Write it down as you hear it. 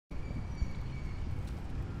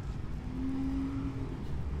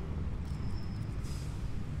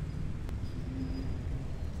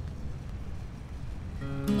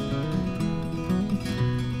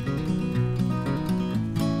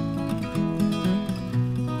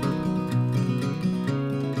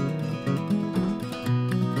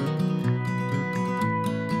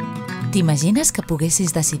T'imagines que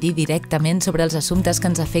poguessis decidir directament sobre els assumptes que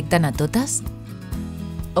ens afecten a totes?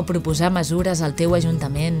 O proposar mesures al teu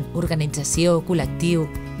ajuntament, organització o col·lectiu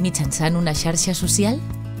mitjançant una xarxa social?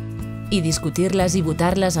 I discutir-les i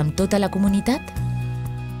votar-les amb tota la comunitat?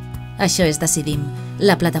 Això és Decidim,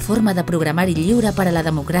 la plataforma de programari lliure per a la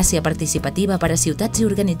democràcia participativa per a ciutats i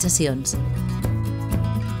organitzacions.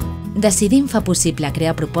 Decidim fa possible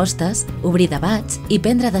crear propostes, obrir debats i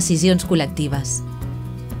prendre decisions col·lectives.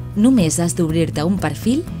 Només has d'obrir-te un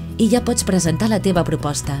perfil i ja pots presentar la teva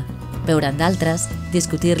proposta, veure'n d'altres,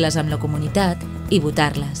 discutir-les amb la comunitat i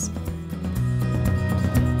votar-les.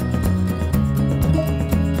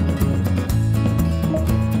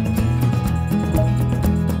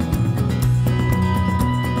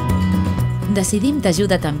 Decidim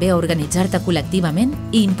t'ajuda també a organitzar-te col·lectivament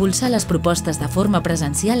i impulsar les propostes de forma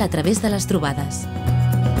presencial a través de les trobades.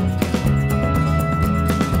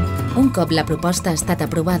 Un cop la proposta ha estat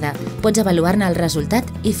aprovada, pots avaluar-ne el resultat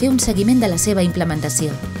i fer un seguiment de la seva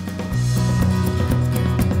implementació.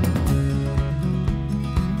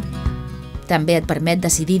 També et permet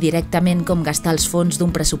decidir directament com gastar els fons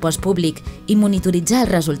d'un pressupost públic i monitoritzar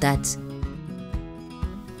els resultats.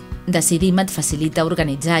 Decidim et facilita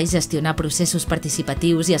organitzar i gestionar processos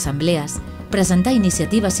participatius i assemblees, presentar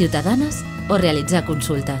iniciatives ciutadanes o realitzar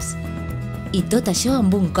consultes. I tot això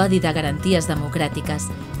amb un codi de garanties democràtiques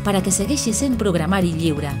per a que segueixi sent programari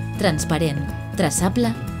lliure, transparent,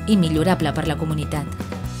 traçable i millorable per la comunitat.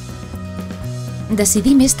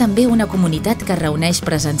 Decidim és també una comunitat que es reuneix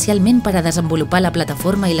presencialment per a desenvolupar la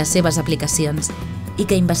plataforma i les seves aplicacions i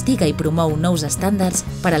que investiga i promou nous estàndards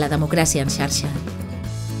per a la democràcia en xarxa.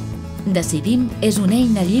 Decidim és una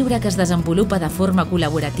eina lliure que es desenvolupa de forma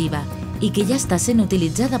col·laborativa i que ja està sent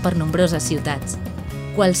utilitzada per nombroses ciutats.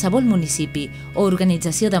 Qualsevol municipi o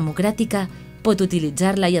organització democràtica pot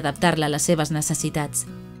utilitzar-la i adaptar-la a les seves necessitats.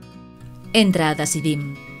 Entra a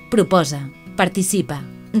Decidim, proposa, participa,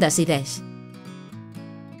 decideix.